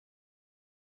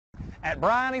At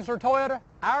Bryan Easler Toyota,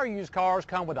 our used cars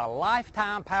come with a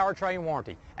lifetime powertrain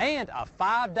warranty and a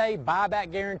 5-day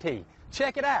buyback guarantee.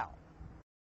 Check it out.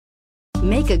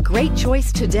 Make a great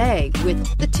choice today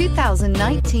with the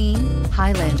 2019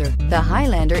 Highlander. The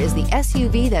Highlander is the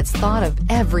SUV that's thought of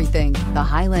everything. The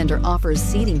Highlander offers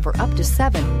seating for up to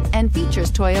 7 and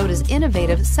features Toyota's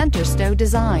innovative center stow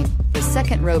design. The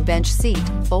second row bench seat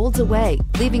folds away,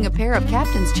 leaving a pair of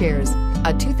captain's chairs.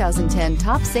 A 2010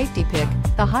 top safety pick,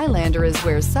 the Highlander is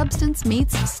where substance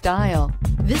meets style.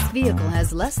 This vehicle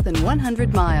has less than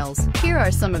 100 miles. Here are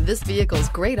some of this vehicle's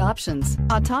great options: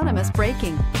 autonomous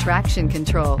braking, traction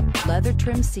control, leather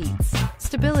trim seats,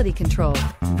 stability control,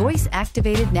 voice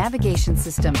activated navigation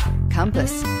system,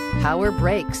 compass, power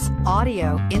brakes,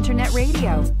 audio, internet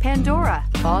radio, Pandora,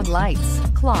 fog lights,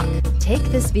 clock. Take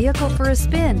this vehicle for a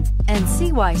spin and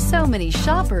see why so many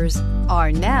shoppers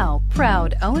are now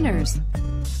proud owners.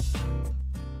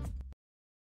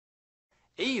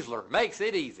 Easler makes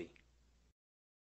it easy.